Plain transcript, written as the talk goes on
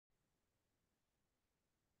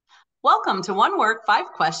Welcome to One Work, Five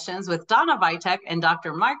Questions with Donna Vitek and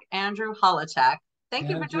Dr. Mark Andrew Holowchak. Thank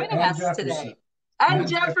you for joining And us Jefferson. today. And And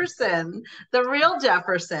Jefferson. Jefferson, the real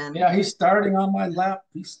Jefferson. Yeah, he's starting on my lap.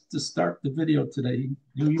 He's to start the video today. He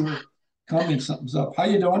knew you were coming. Something's up. How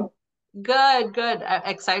you doing? Good, good.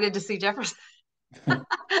 Excited to see Jefferson.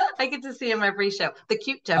 I get to see him every show. The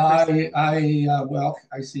cute Jefferson. Well,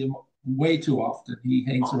 I see him way too often. He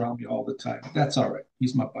hangs around me all the time. That's all right.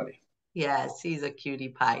 He's my buddy. Yes, he's a cutie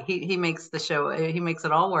pie. He makes the show, he makes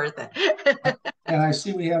it all worth it. And I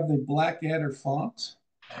see we have the Blackadder font,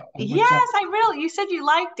 which Yes, you said you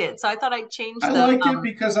liked it. So I thought I'd change I the like it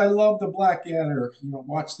because I love the Blackadder.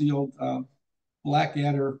 Watch the old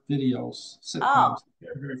Blackadder videos, oh, sitcoms.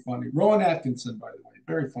 They're very funny. Rowan Atkinson, by the way,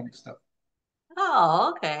 very funny stuff.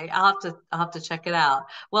 Oh, okay. I'll have to check it out.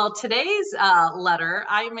 Well, today's letter,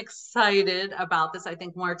 I'm excited about this. I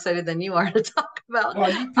think more excited than you are to talk about.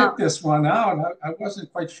 Well, you Um, picked this one out. I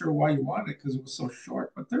wasn't quite sure why you wanted it because it was so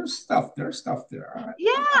short, but there's stuff there. All right. I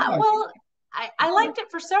yeah, like it. well, I liked it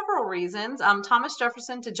for several reasons. Thomas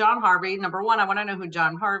Jefferson to John Harvey. Number one, I want to know who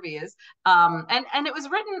John Harvey is. And it was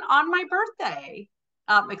written on my birthday.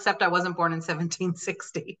 Except I wasn't born in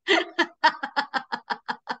 1760.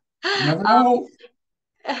 You never um, know.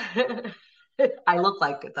 I look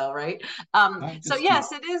like it thow, right? I'm So just teasing.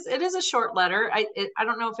 yes, it is a short letter. I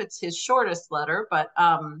don't know if it's his shortest letter, but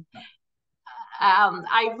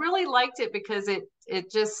I really liked it because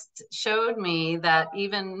it just showed me that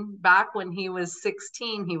even back when he was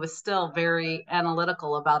 16, he was still very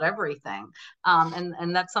analytical about everything,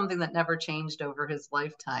 and that's something that never changed over his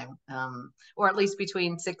lifetime, or at least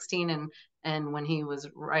between 16 and when he was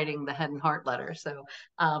writing the Head and Heart letter.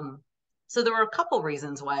 So there were a couple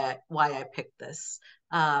reasons why I picked this,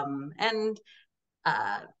 and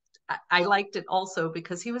uh, I liked it also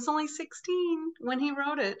because he was only 16 when he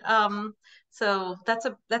wrote it. So that's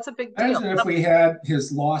a big deal. Imagine if we had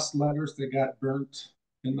his lost letters that got burnt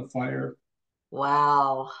in the fire.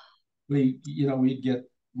 Wow. We'd get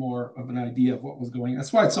more of an idea of what was going on.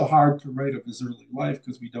 That's why it's so hard to write of his early life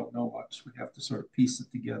because we don't know much. We have to sort of piece it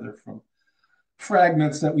together from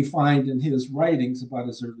fragments that we find in his writings about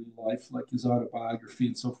his early life, like his autobiography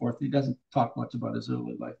and so forth. He doesn't talk much about his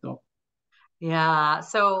early life, though. Yeah.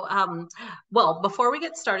 So, well, before we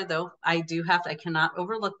get started, though, I cannot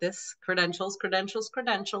overlook this credentials,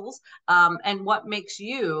 and what makes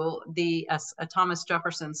you a Thomas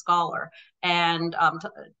Jefferson scholar. And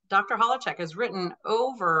Dr. Holowchak has written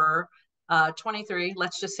over 23,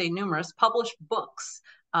 let's just say numerous, published books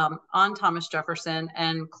on Thomas Jefferson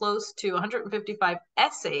and close to 155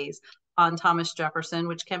 essays on Thomas Jefferson,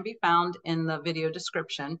 which can be found in the video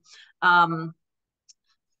description.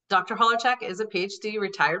 Dr. Holowchak is a PhD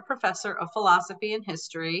retired professor of philosophy and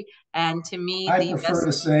history, and to me, I the prefer best.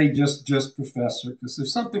 to say just professor because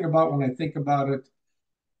there's something about when I think about it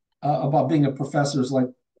about being a professor is like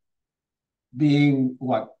being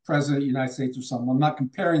what president of the United States or something. I'm not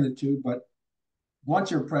comparing the two, but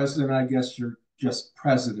once you're president, I guess you're just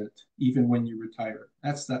president, even when you retire.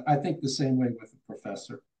 I think the same way with a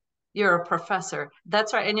professor. You're a professor.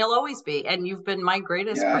 That's right, and you'll always be. And you've been my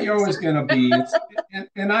greatest Yeah, you're always professor. going to be.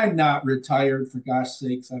 And I'm not retired for gosh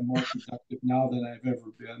sakes. I'm more productive now than I've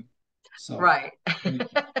ever been. So Right. you know,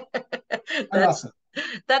 That's nothing.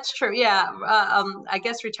 that's true. Yeah. I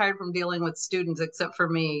guess retired from dealing with students, except for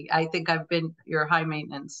me. I think I've been your high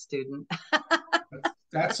maintenance student.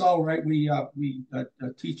 That's all right. We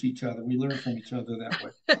teach each other. We learn from each other that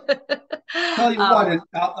way. Tell you what,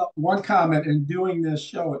 um, one comment in doing this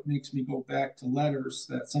show, it makes me go back to letters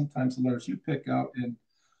that sometimes the letters you pick out and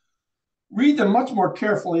read them much more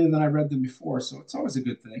carefully than I read them before. So it's always a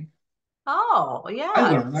good thing. oh, I yeah.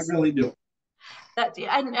 learn. I really do.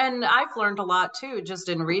 And I've learned a lot too, just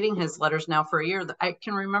in reading his letters now for a year. I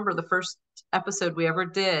can remember the first episode we ever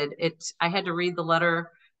did. I had to read the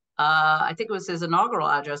letter. I think it was his inaugural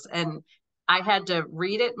address, and I had to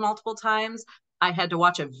read it multiple times. I had to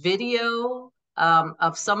watch a video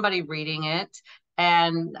of somebody reading it,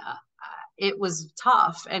 and it was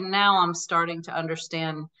tough. And now I'm starting to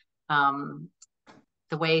understand um,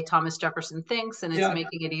 the way Thomas Jefferson thinks, and it's Yeah,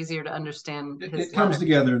 making it easier to understand his it comes letters.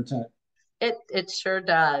 together in time. It sure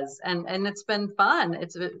does, and it's been fun.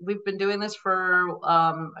 We've been doing this for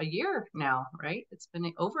a year now, right? It's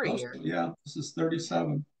been over a Close year. to, yeah, this is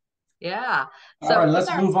 37. Yeah. All So right, with let's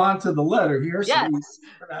our move on to the letter here. So yes, we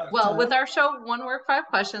run out of well, with time. our show One Work, Five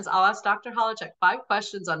Questions, I'll ask Dr. Holowchak five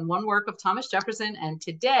questions on one work of Thomas Jefferson, and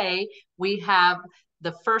today we have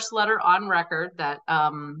the first letter on record that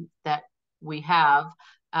we have.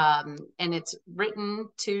 And it's written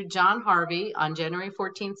to John Harvey on January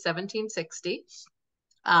 14th, 1760.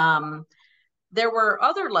 Um, There were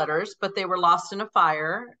other letters, but they were lost in a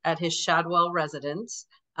fire at his Shadwell residence.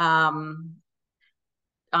 On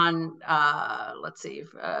let's see,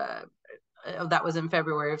 that was in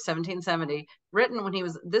February of 1770, written when he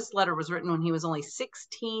was, this letter was written when he was only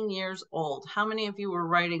 16 years old. How many of you were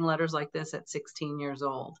writing letters like this at 16 years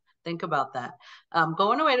old? Think about that.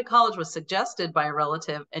 Going away to college was suggested by a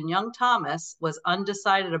relative, and young Thomas was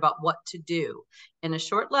undecided about what to do. In a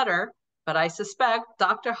short letter, but I suspect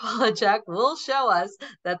Dr. Holowchak will show us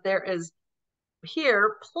that there is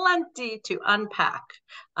here plenty to unpack.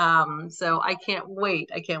 So I can't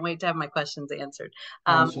wait. I can't wait to have my questions answered.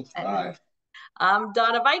 I shall try. I'm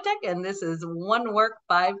Donna Vitek, and this is One Work,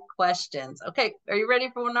 5 questions. Okay, are you ready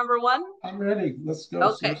for number one? I'm ready. Let's go,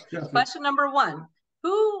 Okay, Sir Jeffy. question number one.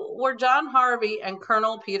 Who were John Harvie and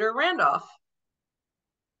Colonel Peter Randolph?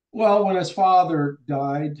 Well, when his father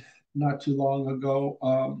died not too long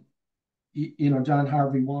ago, John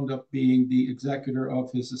Harvie wound up being the executor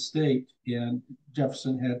of his estate, and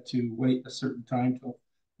Jefferson had to wait a certain time till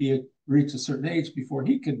he had reached a certain age before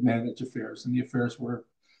he could manage affairs, and the affairs were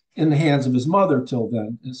in the hands of his mother till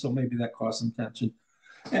then, and so maybe that caused some tension.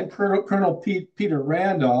 And Colonel Peter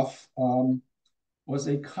Randolph was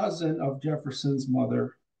a cousin of Jefferson's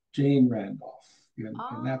mother, Jane Randolph,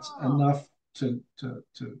 and that's enough to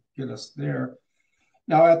get us there.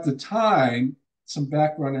 Now, at the time, some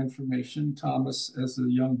background information: Thomas, as a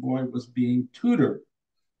young boy, was being tutored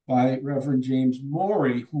by Reverend James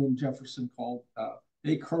Morey, whom Jefferson called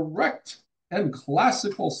a correct and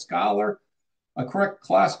classical scholar, a correct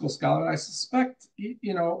classical scholar. And I suspect,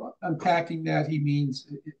 unpacking that, he means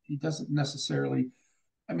he doesn't necessarily,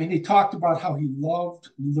 I mean, he talked about how he loved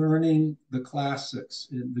learning the classics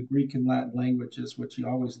in the Greek and Latin languages, which he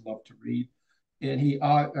always loved to read. And he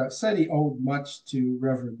said he owed much to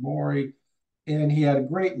Reverend Morey, and he had a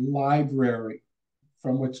great library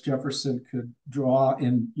from which Jefferson could draw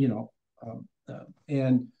in,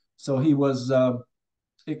 and so he was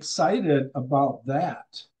excited about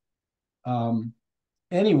that.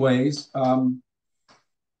 Anyways, and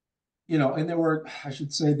there were, I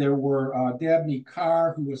should say, there were Dabney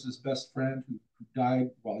Carr, who was his best friend, who died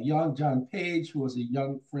while young, John Page, who was a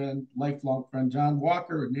young friend, lifelong friend, John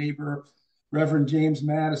Walker, a neighbor, Reverend James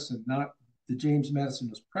Madison, not the James Madison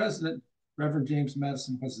was president, Reverend James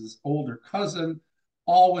Madison was his older cousin,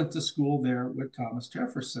 all went to school there with Thomas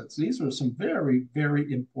Jefferson. So these were some very,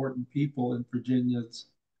 very important people in Virginia's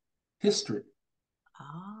history.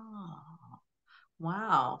 Oh,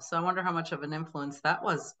 wow. So I wonder how much of an influence that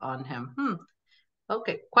was on him.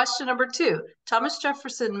 Okay, question number two. Thomas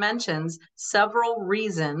Jefferson mentions several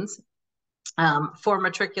reasons for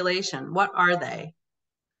matriculation. What are they?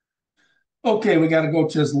 Okay, we got to go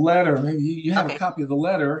to his letter. Maybe you have a copy of the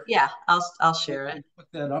letter. Yeah, I'll share it. Put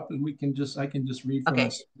that up, and I can just read from my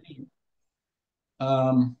screen.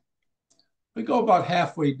 We go about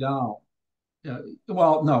halfway down.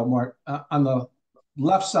 Well, no, Mark. On the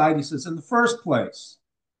left side, he says, in the first place,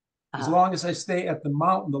 as long as I stay at the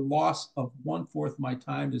mountain, the loss of 1/4 my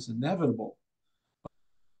time is inevitable.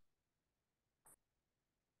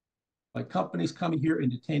 Like companies coming here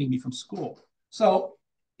and detaining me from school. So,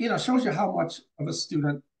 shows you how much of a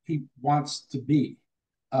student he wants to be.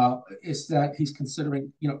 Is that he's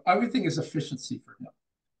considering, everything is efficiency for him.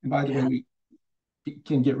 And by the way, we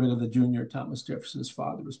can get rid of the junior Thomas Jefferson. His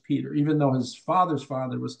father was Peter, even though his father's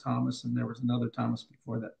father was Thomas, and there was another Thomas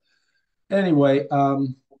before that. Anyway,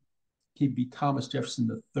 he'd be Thomas Jefferson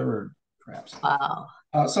the third, perhaps. Wow.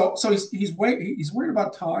 So he's worried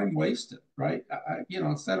about time wasted, right?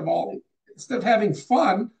 Instead of having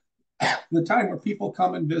fun, the time where people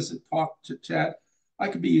come and visit, talk, chat, I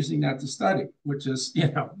could be using that to study, which is,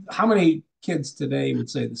 how many kids today would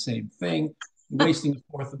say the same thing, wasting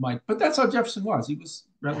 1/4 of my, but that's how Jefferson was. He was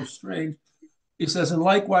rather strange. He says, and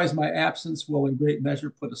likewise, my absence will in great measure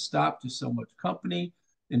put a stop to so much company,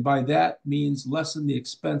 and by that means lessen the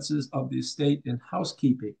expenses of the estate and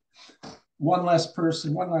housekeeping. One less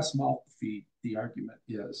person, one less mouth to feed, the argument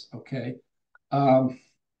is, okay?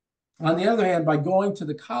 On the other hand, by going to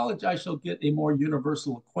the college, I shall get a more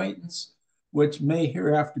universal acquaintance, which may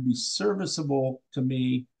hereafter be serviceable to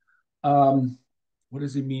me. What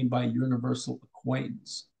does he mean by universal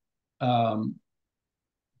acquaintance?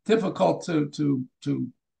 Difficult to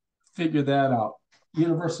figure that out.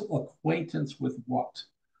 Universal acquaintance with what?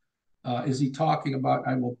 Is he talking about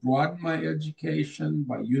I will broaden my education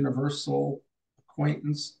by universal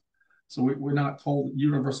acquaintance? So we're not told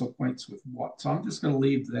universal acquaintance with what. So I'm just going to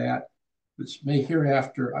leave that, which may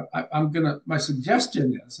hereafter, my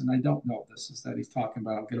suggestion is, and I don't know this, is that he's talking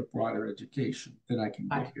about I'll get a broader education than I can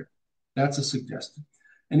get here. That's a suggestion.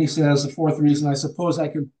 And he says, the fourth reason, I suppose I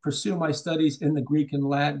could pursue my studies in the Greek and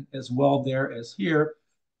Latin as well there as here,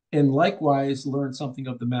 and likewise learn something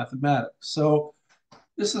of the mathematics. So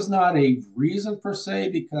this is not a reason per se,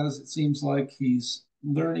 because it seems like he's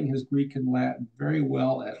learning his Greek and Latin very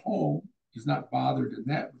well at home. He's not bothered in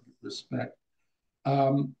that respect.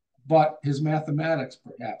 But his mathematics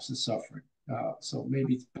perhaps is suffering. So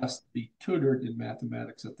maybe it's best to be tutored in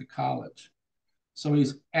mathematics at the college. So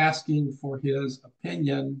he's asking for his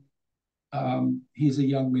opinion. He's a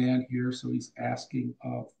young man here, so he's asking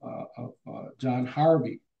of John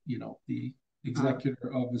Harvie, the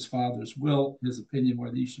executor of his father's will, his opinion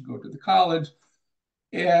whether he should go to the college.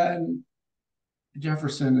 And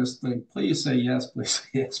Jefferson is saying, please say yes, please say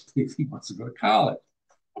yes, please. He wants to go to college.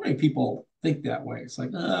 How many people think that way? It's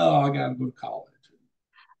like, oh, I got to go to college.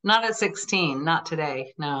 Not at 16, not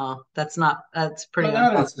today. No, that's pretty Well,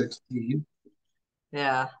 not at unpopular. 16.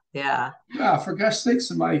 Yeah, yeah. Yeah, for gosh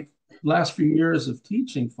sakes, in my last few years of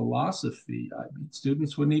teaching philosophy, I mean,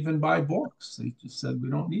 students wouldn't even buy books. They just said, we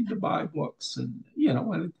don't need to buy books. And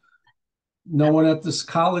no one at this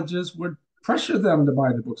colleges would pressure them to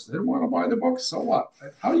buy the books. They don't want to buy the books. So what?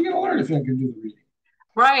 How are you going to learn if you can do the reading?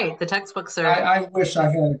 Right. The textbooks are, I wish I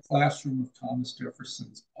had a classroom of Thomas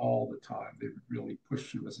Jefferson's all the time. They would really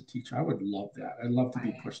push you as a teacher. I would love that. I'd love to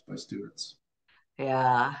be right. pushed by students.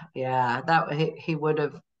 Yeah, yeah. That he would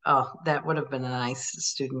have, oh, that would have been a nice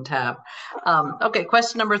student to have. Okay,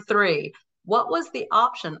 question number 3. What was the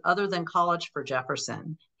option other than college for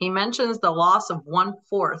Jefferson? He mentions the loss of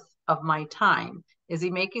 1/4 of my time. Is he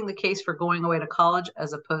making the case for going away to college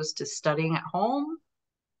as opposed to studying at home?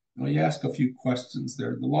 Well, you ask a few questions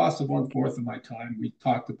there. The loss of 1/4 of my time, we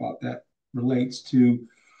talked about that, relates to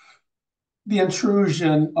the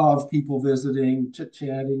intrusion of people visiting,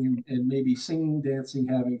 chit-chatting, and maybe singing, dancing,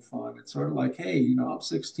 having fun. It's sort of like, hey, I'm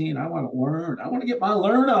 16. I want to learn. I want to get my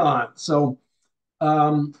learn on. So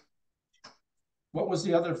um, what was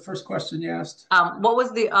the other first question you asked? What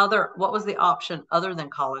was the option other than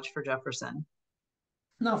college for Jefferson?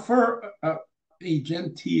 Now, for a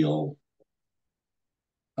genteel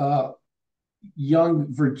uh,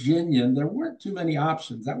 young Virginian, there weren't too many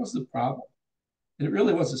options. That was the problem. It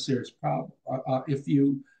really was a serious problem. If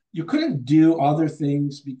you couldn't do other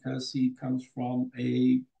things because he comes from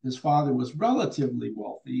his father was relatively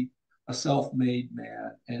wealthy, a self-made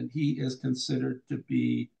man, and he is considered to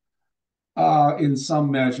be, in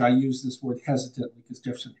some measure, I use this word hesitantly because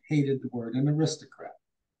Jefferson hated the word, an aristocrat.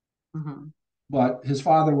 Mhm. But his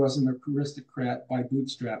father was an aristocrat by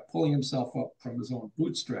bootstrap, pulling himself up from his own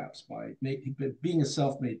bootstraps by being a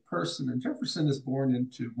self-made person. And Jefferson is born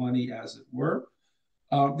into money, as it were.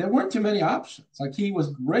 There weren't too many options. Like, he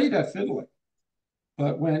was great at fiddling,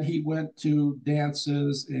 but when he went to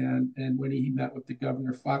dances and when he met with the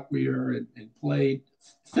governor Fauquier and played,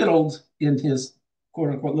 fiddled in his quote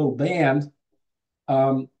unquote little band,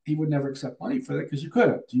 he would never accept money for that because you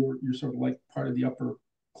couldn't. You're sort of like part of the upper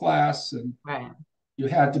class, and Right. you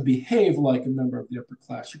had to behave like a member of the upper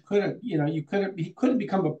class. He couldn't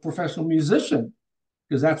become a professional musician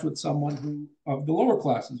because that's what someone who of the lower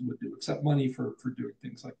classes would do, accept money for doing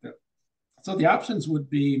things like that. So the options would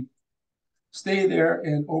be stay there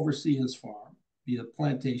and oversee his farm, be a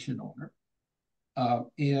plantation owner.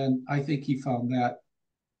 And I think he found that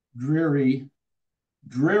drearily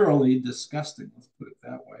disgusting, let's put it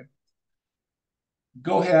that way.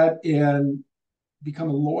 Go ahead and become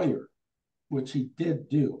a lawyer, which he did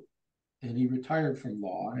do. And he retired from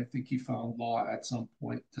law. And I think he found law at some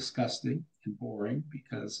point disgusting and boring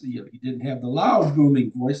because he didn't have the loud,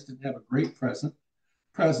 booming voice, didn't have a great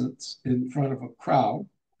presence in front of a crowd.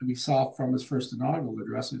 And we saw from his first inaugural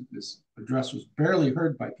address, this address was barely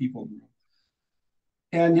heard by people in the room.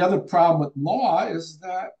 And the other problem with law is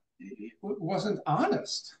that it wasn't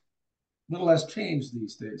honest. Little has changed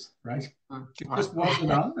these days, right? It just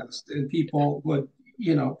wasn't honest. And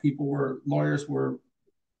lawyers were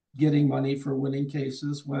getting money for winning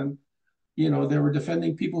cases when, they were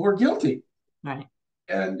defending people who were guilty. Right.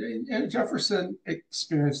 And Jefferson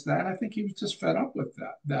experienced that. I think he was just fed up with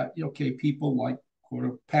that, okay, people like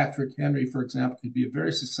quote Patrick Henry, for example, could be a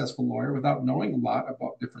very successful lawyer without knowing a lot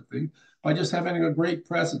about different things by just having a great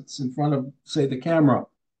presence in front of, say, the camera,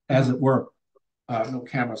 as Mhm. it were. No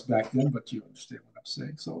cameras back then, but you understand what I'm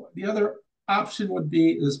saying. So the other option would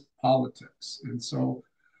be is politics. And so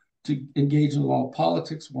to engage in law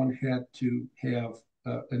politics, one had to have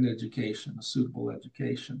an education, a suitable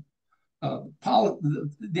education.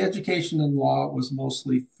 The education in law was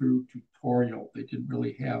mostly through tutorial. They didn't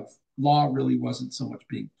really law really wasn't so much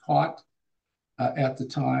being taught at the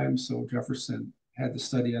time. So Jefferson had to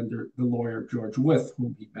study under the lawyer George Wythe,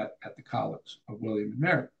 whom he met at the College of William and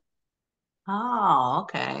Mary. Oh,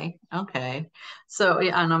 okay. Okay. So,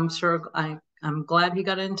 yeah, and I'm sure I'm glad he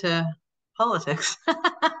got into politics.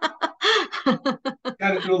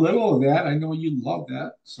 Got to do a little of that. I know you love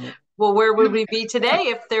that. So, Well, where yeah, would we be today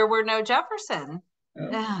if there were no Jefferson?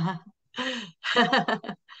 yeah.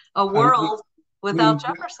 A I, we, world without we,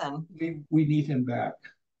 Jefferson. we need him back.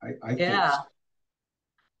 I think Yeah. so.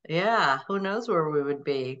 Yeah. Who knows where we would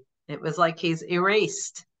be? It was like he's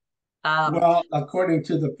erased. Um, Well, according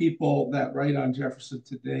to the people that write on Jefferson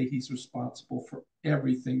today, he's responsible for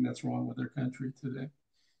everything that's wrong with our country today.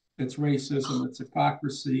 It's racism, it's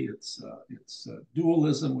hypocrisy, it's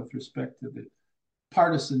dualism with respect to the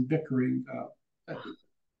partisan bickering.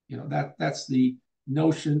 That's the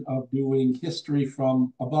notion of doing history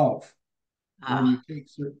from above, where uh, you take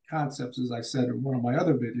certain concepts, as I said in one of my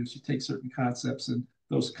other videos, you take certain concepts, and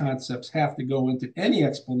those concepts have to go into any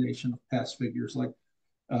explanation of past figures like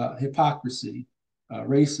hypocrisy,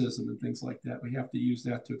 racism, and things like that. We have to use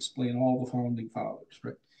that to explain all the founding fathers,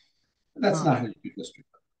 right? But that's not how you do history.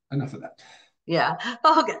 Enough of that. yeah.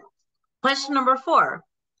 Okay. Question number 4.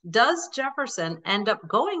 Does Jefferson end up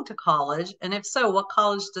going to college? And if so, what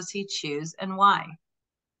college does he choose and why?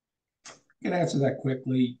 I can answer that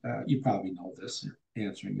quickly. You probably know this. You're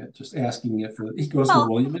answering it, just asking it for. He goes to Well,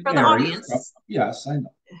 William and for the Mary. audience. Yes, I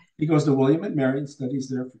know. He goes to William and Mary and studies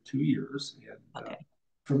there for 2 years, and Okay.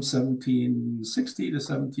 from 1760 to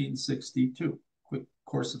 1762. Quick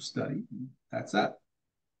course of study. That's that.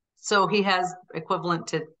 So he has equivalent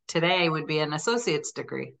to today would be an associate's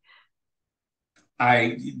degree.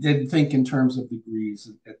 I didn't think in terms of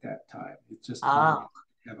degrees at that time. It just Oh. wanted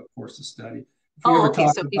to have a course of study. If we Oh, ever okay.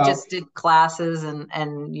 talk So he about, just did classes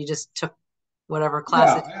and you just took whatever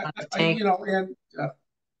classes you yeah, wanted to take. and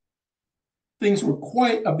things were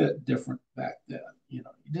quite a bit different back then. You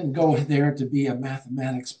didn't go there to be a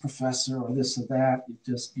mathematics professor or this or that.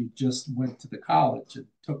 You just went to the college and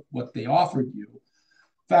took what they offered you.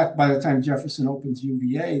 In fact, by the time Jefferson opens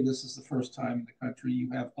UVA, this is the first time in the country you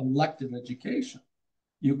have elective education.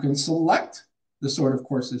 You can select the sort of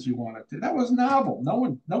courses you wanted to. That was novel.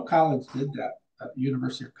 No college did that.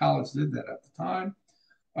 University or college did that at the time.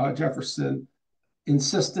 Jefferson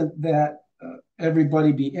insisted that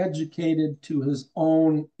everybody be educated to his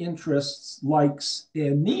own interests, likes,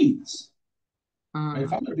 and needs. Right? If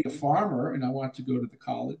Mm, I'm going to be a farmer and I want to go to the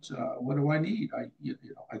college, what do I need?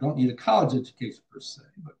 I don't need a college education per se,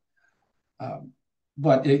 um,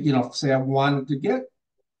 but say I wanted to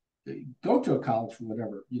go to a college for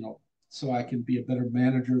whatever, so I can be a better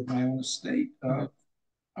manager of my own estate. mm,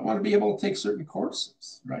 I want to be able to take certain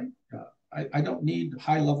courses, right? I don't need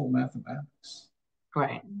high level mathematics,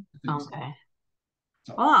 right. things like Okay. that.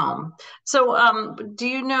 So Wow. So, do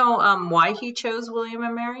you know why he chose William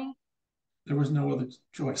and Mary? there was no other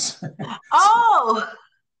choice. Oh,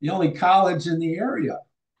 The only college in the area,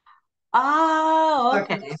 oh,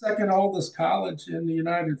 second okay. second oldest college in the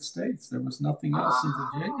United States. There was nothing else in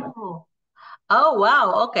Virginia. Oh, oh,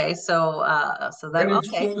 wow. Okay. So Where that, did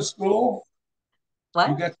you okay. go to school? You What?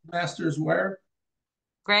 got your master's where?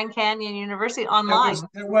 Grand Canyon University There was online.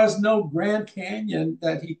 there was no Grand Canyon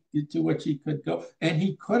that he to which he could go, and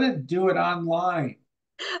he couldn't do it online.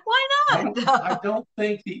 Why I not? don't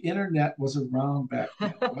think the internet was around back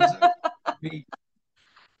then, was it? I mean,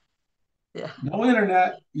 Yeah. no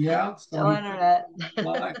internet, yeah, so No he couldn't internet. do it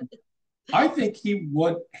online. I think he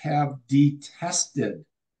would have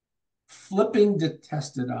flipping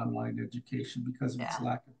detested online education because of its Yeah.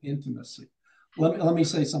 lack of intimacy. Let me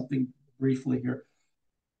say something briefly here.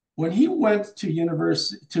 When he went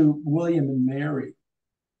to William and Mary,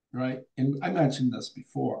 right, and I mentioned this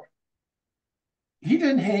before, he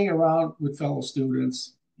didn't hang around with fellow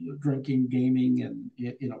students, drinking, gaming, and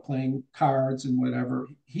playing cards and whatever.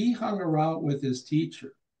 He hung around with his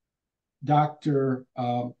teacher, Dr.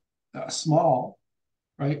 Small,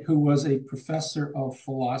 right, who was a professor of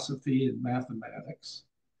philosophy and mathematics.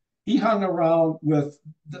 He hung around with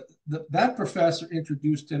that professor,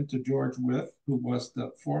 introduced him to George Wythe, who was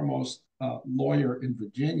the foremost lawyer in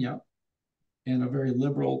Virginia and a very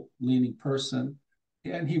liberal leaning person.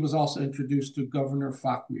 And he was also introduced to Governor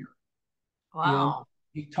Fauquier. And Wow.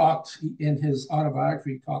 he talks in his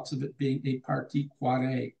autobiography, he talks of it being a partie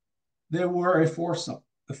quadrée. They were a foursome.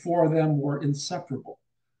 The four of them were inseparable.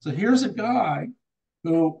 So here's a guy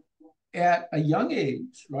who, at a young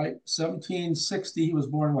age, right, 1760, he was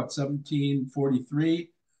born, what,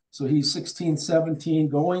 1743? So he's 16, 17,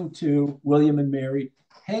 going to William and Mary,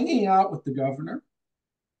 hanging out with the governor,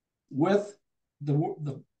 with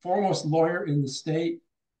the foremost lawyer in the state,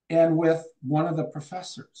 and with one of the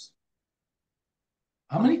professors.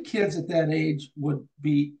 How many kids at that age would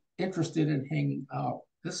be interested in hanging out?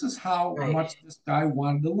 This is how Right. much this guy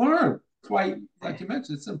wanted to learn. That's why, like you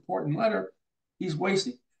mentioned, it's an important letter. He's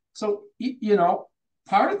wasting. So,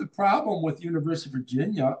 part of the problem with University of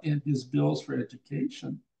Virginia and his bills for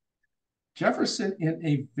education, Jefferson, in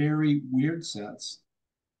a very weird sense,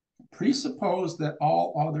 presupposed that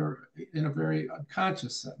all other, in a very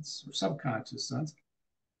unconscious sense or subconscious sense,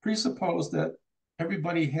 presupposed that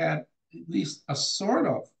everybody had at least a sort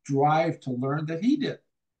of drive to learn that he did.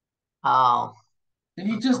 Oh, And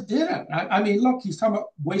he just didn't. I mean, look, he's talking about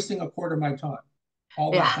wasting a quarter of my time,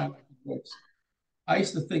 all that yeah. time I could waste. I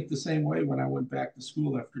used to think the same way when I went back to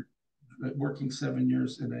school after working 7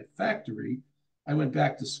 years in a factory. I went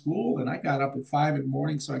back to school and I got up at 5 in the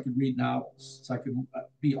morning so I could read novels, so I could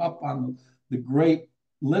be up on the great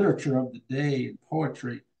literature of the day and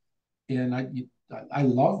poetry. And I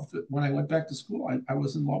loved it when I went back to school. I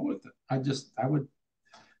was in love with it. I would,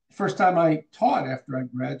 first time I taught after I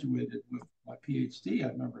graduated with my PhD, I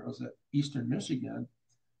remember I was at Eastern Michigan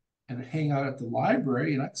and I'd hang out at the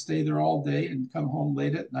library and I'd stay there all day and come home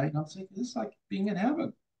late at night. And I'm thinking, this is like being in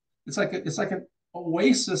heaven. It's like an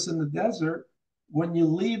oasis in the desert. When you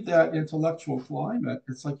leave that intellectual climate,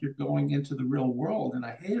 it's like you're going into the real world. And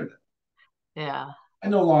I hated it. Yeah. I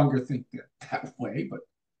no longer think that way, but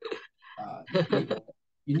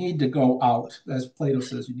you need to go out. As Plato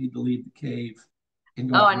says, you need to leave the cave and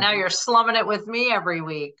go Oh, out and and now read. you're slumming it with me every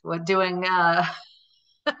week. We're doing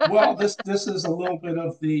Well, this is a little bit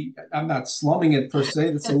of the. I'm not slumming it per se.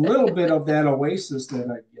 It's a little bit of that oasis that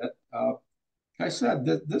I get. Like I said,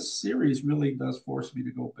 that this series really does force me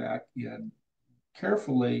to go back and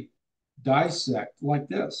carefully dissect like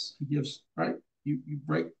this. He gives right. You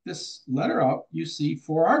break this letter up. You see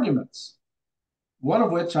four arguments. One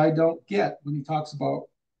of which I don't get when he talks about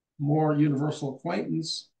more universal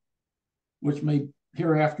acquaintance, which may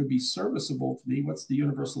hereafter be serviceable to me. What's the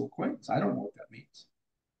universal acquaintance? I don't know what that means.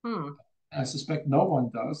 hmm, I suspect no one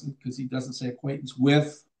does because he doesn't say acquaintance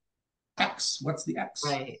with X. What's the X?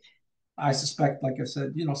 right. I suspect, like I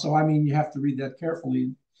said, so I mean, you have to read that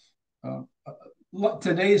carefully.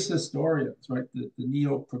 Today's historians, right, the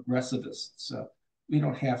neo progressivists, we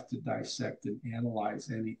don't have to dissect and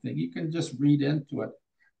analyze anything. You can just read into it.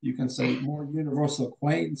 You can say more universal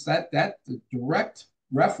acquaintance. That the direct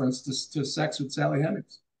reference to sex with Sally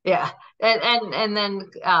Hemings. Yeah. And then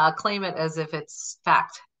claim it as if it's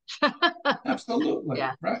fact. Absolutely,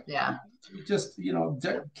 Yeah. right. Yeah. You just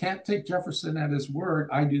can't take Jefferson at his word.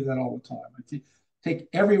 I do that all the time. Take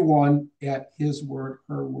everyone at his word,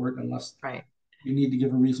 her word, unless Right. you need to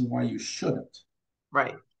give a reason why you shouldn't.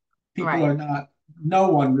 Right. People Right. are not. No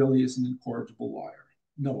one really is an incorrigible liar.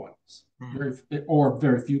 No one is. Yeah.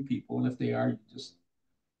 Very few people, and if they are,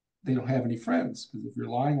 they don't have any friends because if you're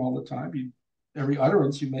lying all the time, every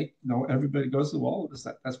utterance you make, everybody goes to the wall.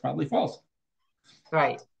 That's probably false.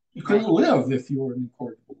 Right. You couldn't Right. live if you were an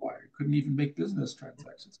incorrigible liar. You couldn't even make business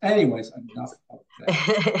transactions. Anyways, enough of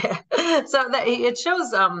that. So that it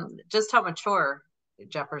shows just how mature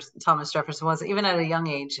Thomas Jefferson was, even at a young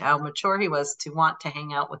age, how mature he was to want to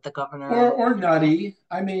hang out with the governor. Or nutty.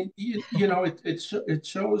 I mean, it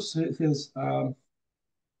shows his a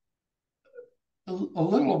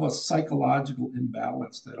little of a psychological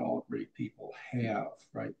imbalance that all great people have,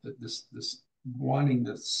 right? That this wanting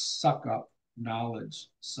to suck up knowledge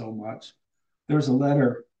so much. There's a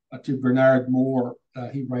letter to Bernard Moore.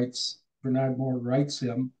 Bernard Moore writes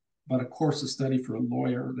him about a course of study for a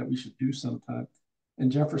lawyer that we should do sometime.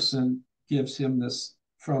 And Jefferson gives him this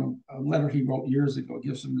from a letter he wrote years ago,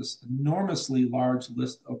 gives him this enormously large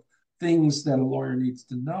list of things that a lawyer needs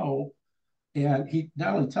to know. And he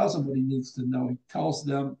not only tells them what he needs to know, he tells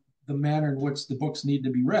them the manner in which the books need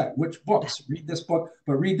to be read. Which books? Read this book,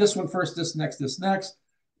 but read this one first, this next, this next.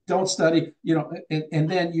 Don't study, and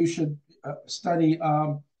then you should study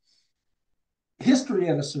history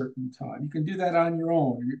at a certain time. You can do that on your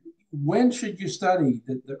own. When should you study?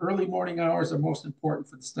 The early morning hours are most important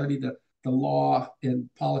for the study the law and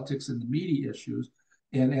politics and the media issues.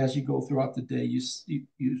 And as you go throughout the day,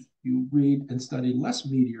 you read and study less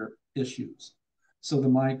media issues. So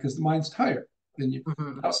because the mind's tired. And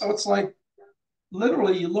Mhm. so it's like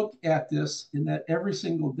literally you look at this in that every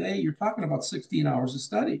single day you're talking about 16 hours of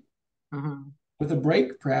study Mhm. with a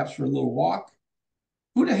break perhaps for a little walk.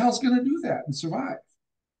 Who the hell's going to do that and survive?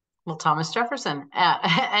 Well, Thomas Jefferson,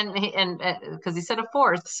 and because he said a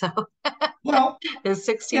fourth, so Well, his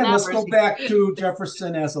 16 again, let's hours. go back to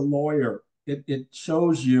Jefferson as a lawyer. It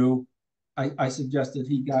shows you, I suggested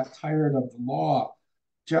he got tired of the law.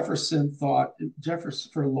 Jefferson thought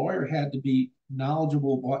Jefferson for a lawyer had to be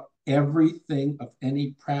knowledgeable about everything of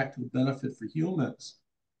any practical benefit for humans.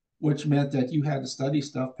 which meant that you had to study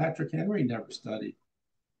stuff Patrick Henry never studied.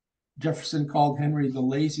 Jefferson called Henry the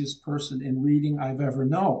laziest person in reading I've ever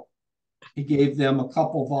known. He gave them a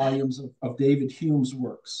couple volumes of David Hume's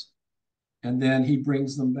works, and then he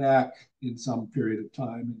brings them back in some period of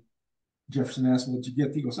time. And Jefferson asked, "Well, did you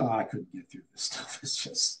get?" He goes, "Oh, I couldn't get through this stuff. It's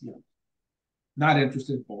just, not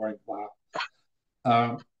interested, boring, blah."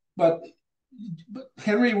 Um, but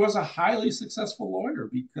Henry was a highly successful lawyer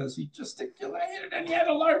because he gesticulated and he had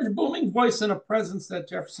a large booming voice and a presence that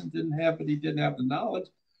Jefferson didn't have, but he didn't have the knowledge.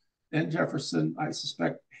 And Jefferson, I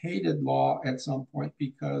suspect, hated law at some point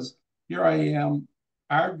because here I am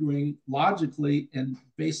arguing logically and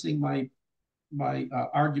basing my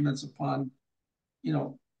arguments upon,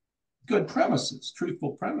 good premises,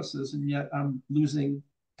 truthful premises, and yet I'm losing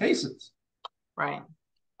cases. Right.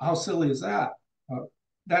 How silly is that?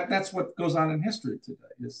 That's what goes on in history today.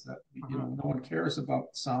 Is that no one cares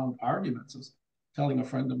about sound arguments. I was telling a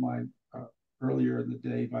friend of mine earlier in the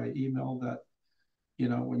day by email that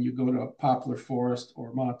when you go to Poplar Forest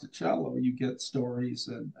or Monticello, you get stories,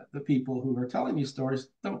 and the people who are telling these stories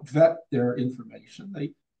don't vet their information.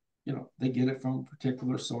 They get it from a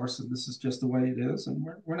particular source, and this is just the way it is, and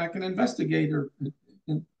we're not going to investigate or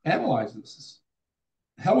analyze this.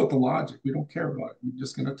 Hell with the logic. We don't care about it. We're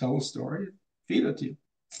just going to tell a story and feed it to you.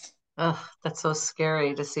 Oh, that's so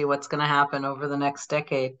scary to see what's going to happen over the next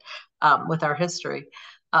decade with our history.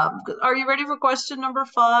 Are you ready for question number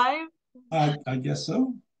 5? I guess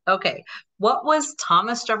so. Okay. What was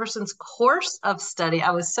Thomas Jefferson's course of study?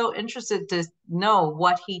 I was so interested to know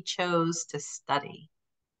what he chose to study.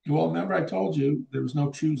 Well, remember I told you there was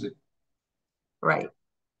no choosing. Right.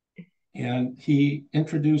 And he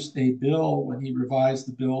introduced a bill when he revised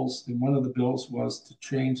the bills, and one of the bills was to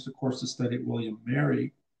change the course of study at William and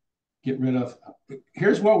Mary, get rid of.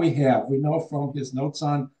 Here's what we have. We know from his notes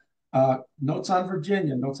on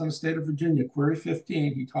Virginia, notes on the state of Virginia, query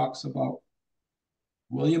 15. He talks about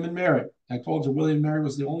William and Mary. I told you William and Mary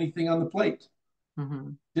was the only thing on the plate. Mm-hmm.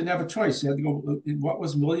 Didn't have a choice. He had to go. What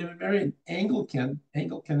was William and Mary? And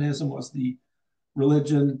Anglicanism was the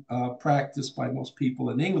religion practiced by most people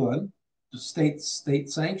in England, the state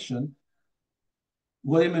sanctioned.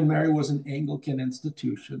 William and Mary was an Anglican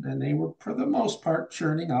institution, and they were, for the most part,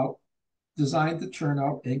 designed to churn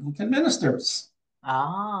out Anglican ministers. And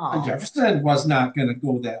Oh. Jefferson was not going to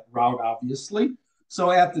go that route, obviously.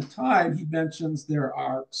 So at the time, he mentions there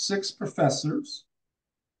are 6 professors,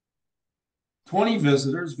 20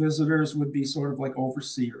 visitors. Visitors would be sort of like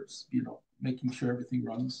overseers, making sure everything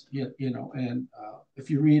runs, and if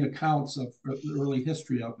you read accounts of the early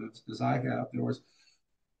history of it, as I have, there was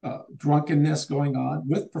drunkenness going on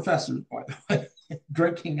with professors, by the way,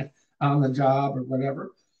 drinking on the job or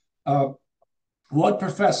whatever. One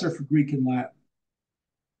professor for Greek and Latin.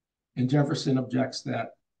 And Jefferson objects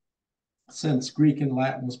that since Greek and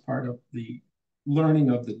Latin was part of the learning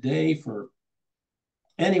of the day for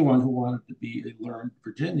anyone who wanted to be a learned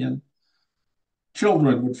Virginian,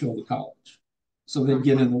 children would fill the college. So they'd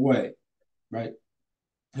get in the way, right?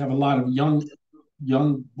 Have a lot of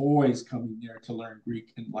young boys coming there to learn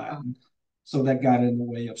Greek and Latin. So that got in the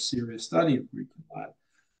way of serious study of Greek and Latin.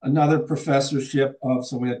 Another professorship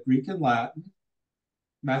so we had Greek and Latin,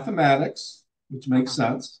 mathematics, which makes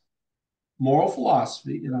sense, moral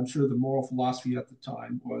philosophy, and I'm sure the moral philosophy at the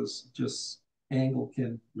time was just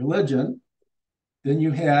Anglican religion. Then you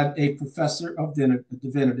had a professor of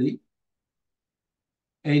divinity,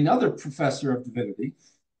 another professor of divinity,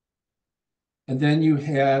 and then you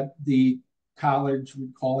had the college,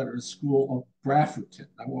 we'd call it, or school of Brafferton.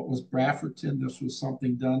 Now, what was Brafferton? This was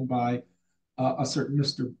something done by a certain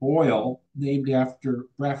Mr. Boyle, named after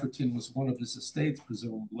Brafferton was one of his estates,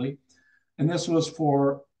 presumably. And this was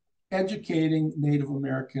for educating Native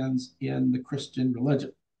Americans in the Christian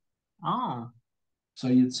religion. Oh. So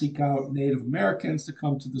you'd seek out Native Americans to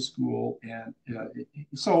come to the school. And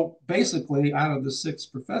so basically, out of the 6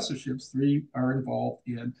 professorships, 3 are involved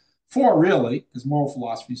in, 4 really, because moral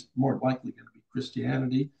philosophy is more likely going to be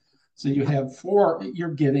Christianity. So you have 4,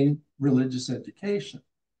 you're getting religious education.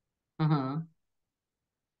 Mm-hmm.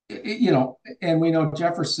 And we know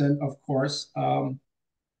Jefferson, of course,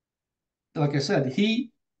 like I said,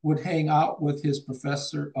 he would hang out with his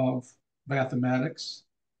professor of mathematics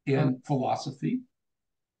and philosophy,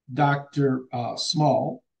 Dr.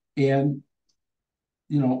 Small, and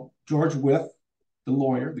George Wythe, the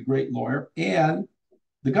lawyer, the great lawyer, and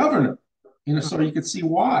the governor. So you could see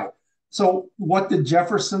why. So what did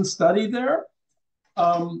Jefferson study there?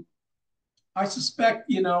 I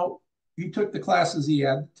suspect he took the classes he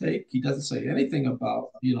had to take. He doesn't say anything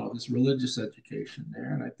about this religious education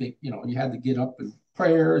there, and I think you had to get up and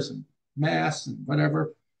prayers and mass and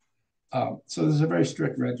whatever. So there's a very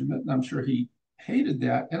strict regiment, and I'm sure he hated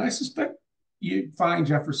that. And I suspect you'd find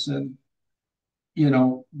Jefferson,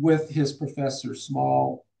 with his professor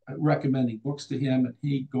Small recommending books to him, and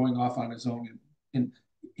he going off on his own. And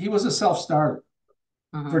he was a self-starter.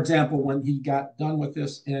 For example, when he got done with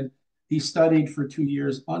this and he studied for 2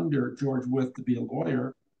 years under George Wythe to be a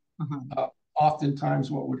lawyer,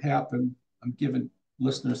 oftentimes what would happen, I'm giving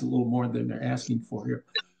listeners a little more than they're asking for here.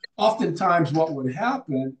 Oftentimes what would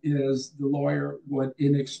happen is the lawyer would,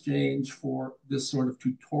 in exchange for this sort of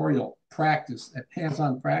tutorial practice,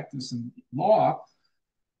 hands-on practice in law,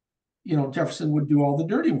 Jefferson would do all the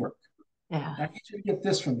dirty work. Yeah. I need you to get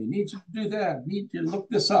this from me. I need you to do that. I need you to look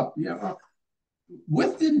this up.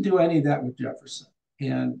 Wythe didn't do any of that with Jefferson.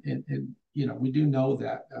 And we do know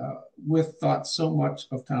that Wythe thought so much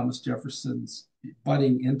of Thomas Jefferson's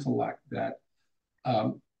budding intellect that,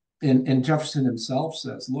 and Jefferson himself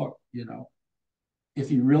says, look, if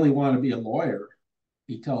you really want to be a lawyer,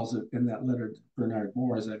 he tells it in that letter to Bernard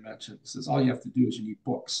Moore, as I mentioned, he says, all you have to do is you need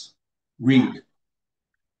books, read,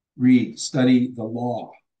 study the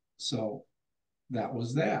law. So that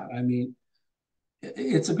was that. I mean,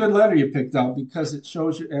 it's a good letter you picked out because it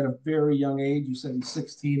shows you at a very young age, you said he's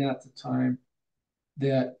 16 at the time,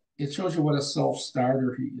 that it shows you what a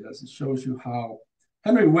self-starter he is. It shows you how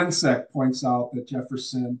Henry Winsec points out that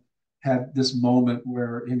Jefferson had this moment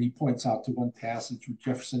where, and he points out to one passage where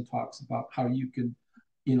Jefferson talks about how you can,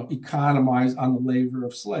 economize on the labor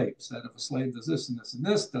of slaves. That if a slave does this and this and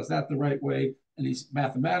this, does that the right way, and he's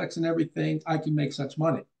mathematics and everything, I can make such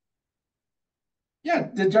money. Yeah,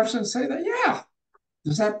 did Jefferson say that? Yeah.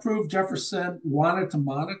 Does that prove Jefferson wanted to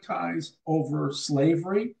monetize over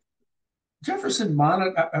slavery? Jefferson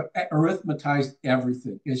arithmetized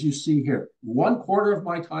everything, as you see here. 1/4 of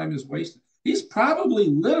my time is wasted. He's probably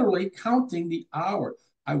literally counting the hour.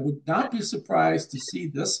 I would not be surprised to see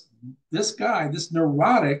this guy, this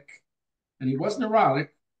neurotic, and he was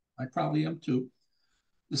neurotic, I probably am too,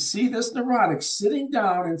 to see this neurotic sitting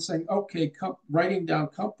down and saying, okay, writing down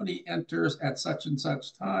company enters at such and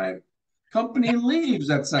such time, company leaves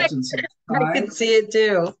at such and such time. I can see it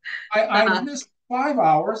too. I missed 5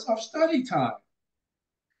 hours of study time.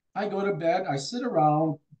 I go to bed, I sit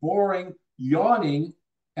around, boring, yawning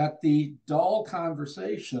at the dull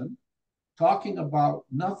conversation, talking about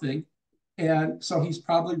nothing. And so he's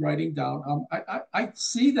probably writing down. I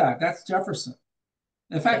see that. That's Jefferson.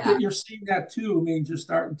 The fact that you're seeing that too means you're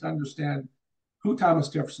starting to understand who Thomas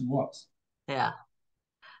Jefferson was. Yeah.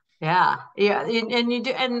 And you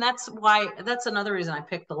do, and that's another reason I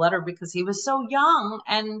picked the letter, because he was so young,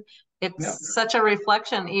 and it's such a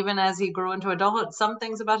reflection, even as he grew into adulthood. Some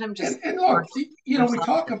things about him just and look, we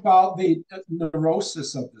talk about the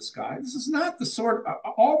neurosis of this guy. This is not the sort of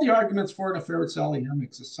all the arguments for an affair with Sally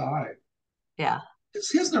Hemings aside. Yeah,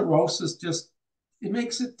 it's his neurosis. Just it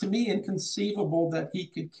makes it to me inconceivable that he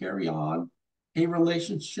could carry on a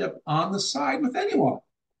relationship on the side with anyone.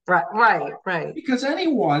 Right. Because they're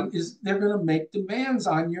going to make demands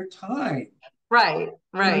on your time. Right.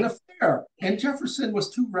 In an affair. And Jefferson was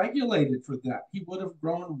too regulated for that. He would have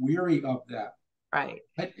grown weary of that. Right.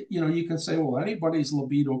 You can say, well, anybody's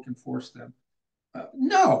libido can force them.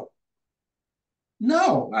 No.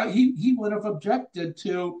 He would have objected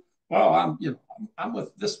to, well, I'm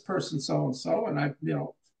with this person so and so, and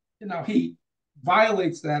he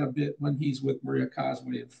violates that a bit when he's with Maria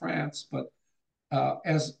Cosway in France, but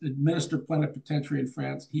as minister plenipotentiary in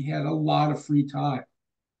France, he had a lot of free time.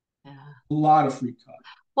 Yeah. A lot of free time.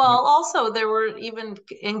 Well, also there were even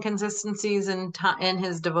inconsistencies in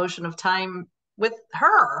his devotion of time with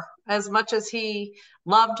her, as much as he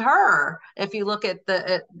loved her. If you look at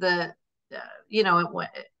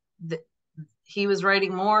he was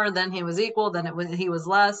writing more, then he was equal, then he was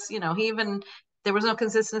less. There was no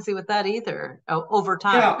consistency with that either over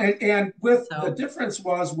time. Yeah, and the difference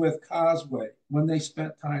was with Cosway, when they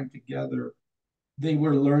spent time together, they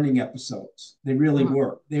were learning episodes. They really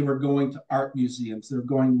were. They were going to art museums. They were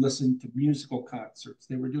going listening to musical concerts.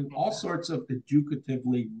 They were doing all sorts of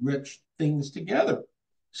educatively rich things together.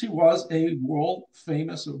 She was a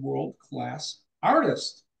world-famous, a world-class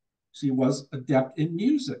artist. She was adept in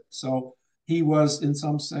music. So he was, in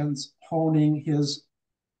some sense, honing his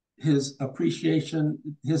appreciation,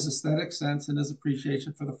 his aesthetic sense, and his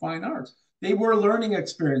appreciation for the fine arts. They were learning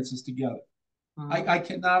experiences together. I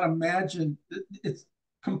cannot imagine. It's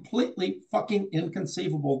completely fucking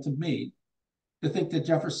inconceivable to me to think that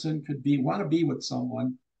Jefferson could want to be with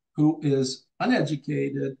someone who is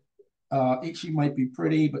uneducated. She might be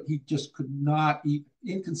pretty, but he just could not.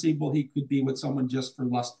 Inconceivable he could be with someone just for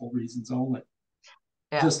lustful reasons only.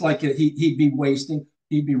 Yeah. Just like he'd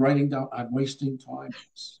be writing down, I'm wasting time.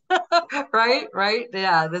 Right.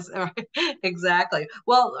 Yeah, this exactly.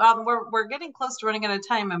 Well, we're getting close to running out of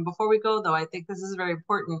time, and before we go, though, I think this is very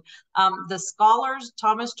important. The scholars,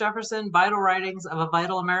 Thomas Jefferson, Vital Writings of a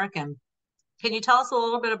Vital American. Can you tell us a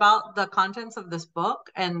little bit about the contents of this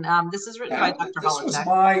book? And this is written by Yeah, Dr. this was Holowchak.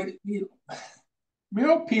 my,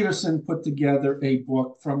 Muriel Peterson put together a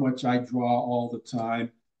book from which I draw all the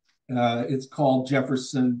time. It's called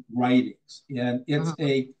Jefferson Writings, and it's Mhm.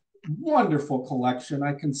 a wonderful collection.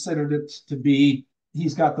 I considered it to be,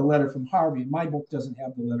 he's got the letter from Harvie. My book doesn't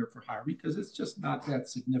have the letter for Harvie because it's just not that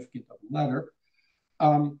significant of a letter.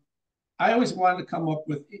 Um, I always wanted to come up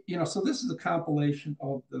with, so this is a compilation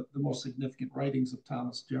of the most significant writings of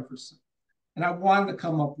Thomas Jefferson. And I wanted to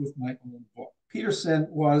come up with my own book. Peterson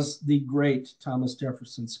was the great Thomas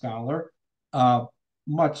Jefferson scholar, uh,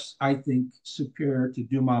 much, I think, superior to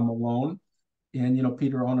Dumas Malone. And,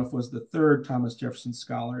 Peter Onuf was the third Thomas Jefferson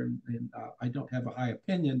scholar. And I don't have a high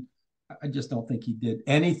opinion. I just don't think he did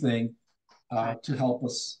anything Right. to help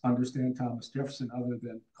us understand Thomas Jefferson other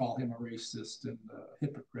than call him a racist and a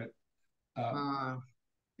hypocrite. Uh, Mm,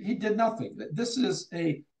 he did nothing. This is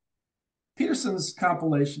a Peterson's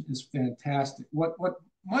compilation is fantastic. What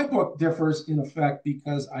my book differs in effect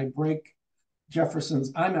because I break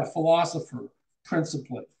Jefferson's. I'm a philosopher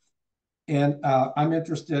principally, and I'm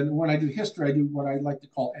interested. When I do history, I do what I like to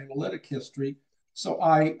call analytic history. So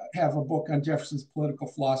I have a book on Jefferson's political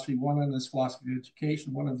philosophy, one on his philosophy of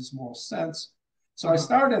education, one on his moral sense. So I mhm.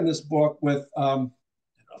 start in this book with, I don't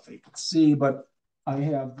know if you can see, but I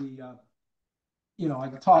have I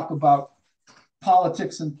talk about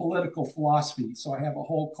politics and political philosophy. So I have a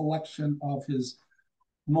whole collection of his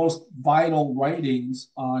most vital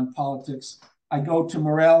writings on politics. I go to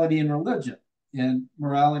morality and religion, and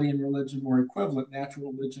morality and religion were equivalent.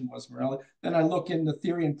 Natural religion was morality. Then I look into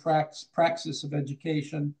theory and praxis of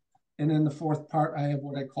education. And in the fourth part, I have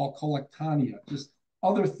what I call collectania, just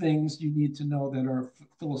other things you need to know that are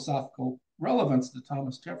philosophical relevance to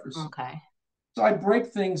Thomas Jefferson. Okay. So I break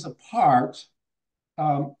things apart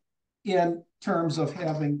um, in terms of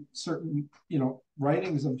having certain,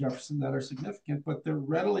 writings of Jefferson that are significant, but they're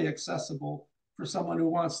readily accessible for someone who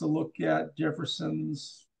wants to look at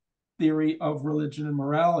Jefferson's theory of religion and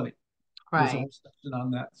morality. There's a Right. whole section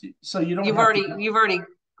on that. So you don't You've have to already go. you've already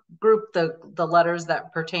grouped the letters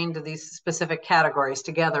that pertain to these specific categories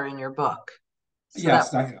together in your book. So that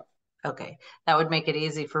Yes, I have. okay, that would make it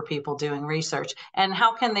easy for people doing research. And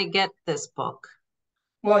how can they get this book?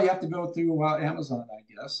 Well, you have to go through Amazon, I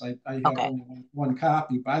guess. I have Okay. only one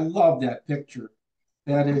copy, but I love that picture.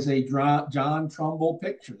 That is a John Trumbull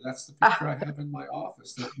picture. That's the picture I have in my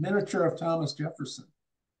office. The miniature of Thomas Jefferson.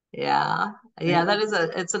 Yeah. Yeah, that Maybe is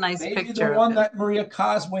it's a nice maybe the picture of one him. that Maria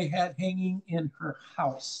Cosway had hanging in her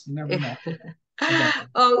house. You never know. I don't know.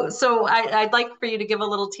 Oh, so I'd like for you to give a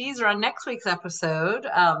little teaser on next week's episode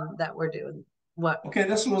that we're doing. What? Okay,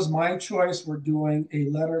 this was my choice. We're doing a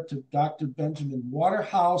letter to Dr. Benjamin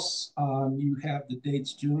Waterhouse. You have the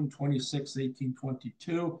dates June 26,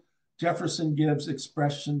 1822. Jefferson gives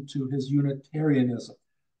expression to his Unitarianism.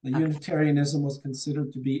 The Okay. Unitarianism was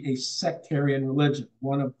considered to be a sectarian religion,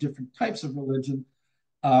 one of different types of religion.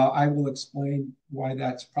 I will explain why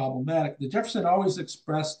that's problematic. The Jefferson always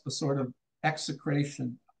expressed a sort of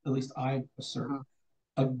execration, at least I assert, Mhm.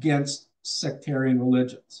 against sectarian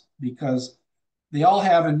religions because they all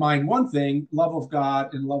have in mind one thing, love of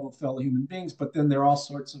God and love of fellow human beings, but then there are all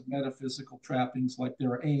sorts of metaphysical trappings, like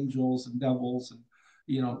there are angels and devils and,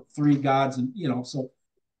 three gods. And, so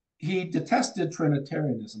he detested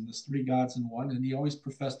Trinitarianism, this three gods in one, and he always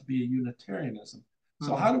professed to be a Unitarianism.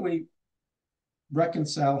 So how Mhm. do we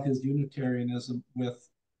reconcile his Unitarianism with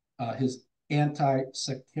his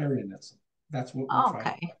anti-sectarianism? That's what we'll try to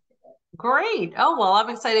Okay. talk about. Great. Oh, well, I'm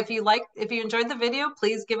excited. If you enjoyed the video,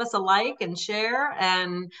 please give us a like and share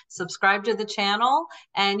and subscribe to the channel.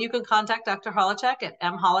 And you can contact Dr. Holowchak at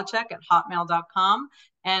mholowchak@hotmail.com,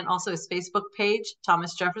 and also his Facebook page,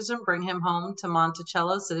 Thomas Jefferson, Bring Him Home to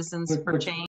Monticello, Citizens for Which Change.